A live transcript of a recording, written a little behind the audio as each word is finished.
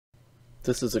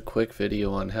This is a quick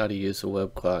video on how to use a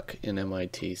web clock in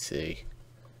MITC.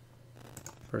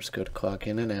 First, go to clock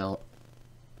in and out.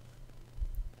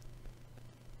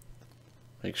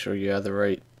 Make sure you have the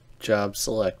right job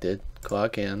selected.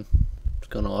 Clock in. It's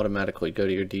going to automatically go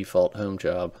to your default home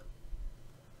job.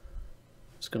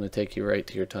 It's going to take you right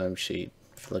to your timesheet.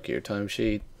 If you look at your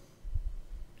timesheet,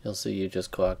 you'll see you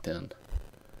just clocked in.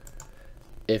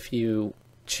 If you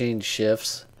change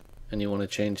shifts and you want to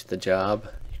change the job,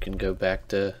 you can go back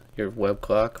to your web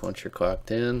clock once you're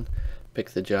clocked in, pick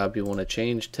the job you want to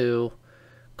change to,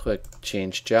 click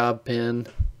change job pin,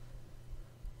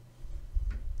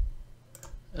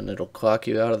 and it'll clock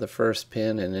you out of the first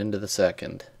pin and into the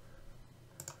second.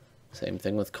 Same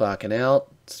thing with clocking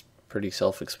out. It's pretty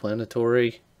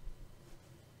self-explanatory.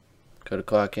 Go to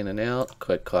clock in and out,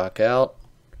 click clock out,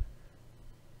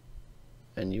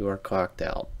 and you are clocked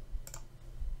out.